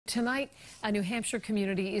Tonight, a New Hampshire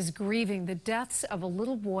community is grieving the deaths of a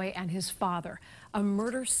little boy and his father, a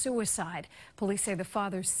murder-suicide. Police say the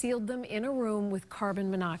father sealed them in a room with carbon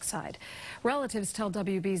monoxide. Relatives tell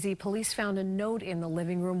WBZ police found a note in the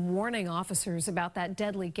living room warning officers about that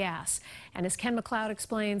deadly gas. And as Ken MacLeod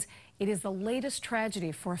explains, it is the latest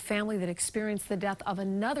tragedy for a family that experienced the death of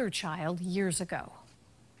another child years ago.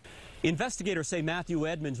 Investigators say Matthew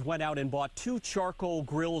Edmonds went out and bought 2 charcoal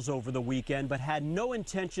grills over the weekend, but had no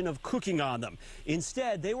intention of cooking on them.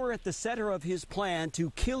 Instead, they were at the center of his plan to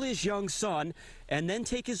kill his young son and then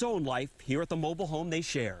take his own life here at the mobile home they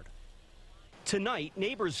shared. Tonight,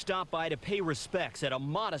 neighbors stopped by to pay respects at a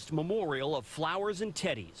modest memorial of flowers and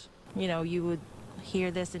teddies. You know, you would hear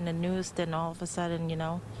this in the news, then all of a sudden, you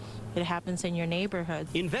know, it happens in your neighborhood.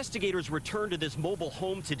 Investigators returned to this mobile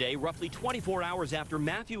home today, roughly 24 hours after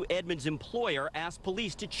Matthew Edmonds' employer asked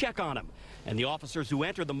police to check on him. And the officers who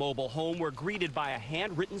entered the mobile home were greeted by a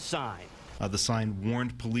handwritten sign. The sign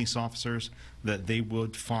warned police officers that they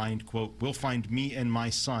would find, quote, "will find me and my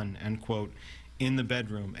son," end quote, in the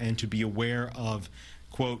bedroom, and to be aware of,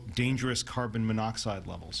 quote, dangerous carbon monoxide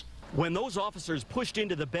levels. When those officers pushed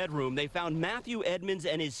into the bedroom, they found Matthew Edmonds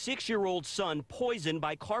and his 6-year-old son poisoned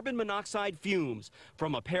by carbon monoxide fumes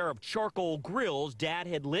from a pair of charcoal grills Dad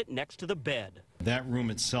had lit next to the bed. That room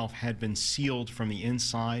itself had been sealed from the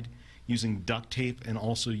inside using duct tape and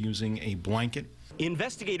also using a blanket.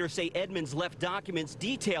 Investigators say Edmonds left documents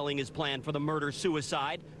detailing his plan for the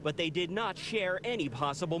murder-suicide, but they did not share any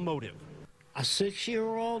possible motive. A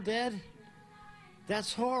 6-year-old dead?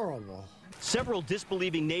 That's horrible. Several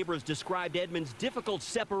disbelieving neighbors described Edmonds' difficult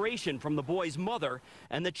separation from the boy's mother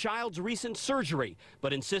and the child's recent surgery,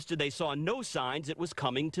 but insisted they saw no signs it was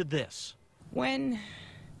coming to this. When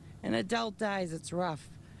an adult dies, it's rough.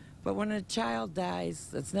 But when a child dies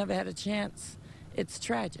that's never had a chance, it's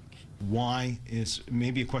tragic. Why is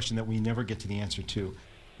maybe a question that we never get to the answer to.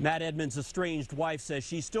 Matt Edmonds' estranged wife says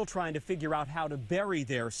she's still trying to figure out how to bury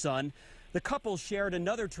their son. The couple shared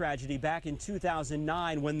another tragedy back in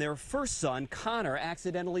 2009 when their first son, Connor,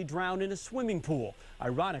 accidentally drowned in a swimming pool.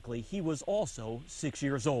 Ironically, he was also 6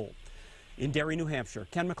 years old. In Derry, New Hampshire,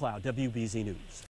 Ken MacLeod, WBZ News.